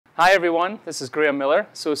Hi everyone, this is Graham Miller,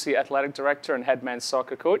 Associate Athletic Director and Head Men's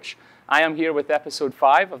Soccer Coach. I am here with episode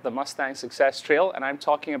 5 of the Mustang Success Trail, and I'm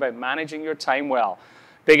talking about managing your time well.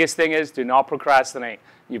 Biggest thing is, do not procrastinate.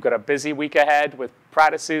 You've got a busy week ahead with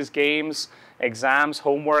practices, games, exams,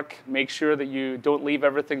 homework. Make sure that you don't leave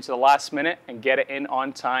everything to the last minute and get it in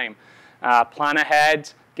on time. Plan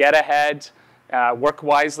ahead, get ahead, work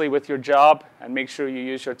wisely with your job, and make sure you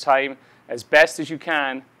use your time as best as you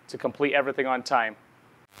can to complete everything on time.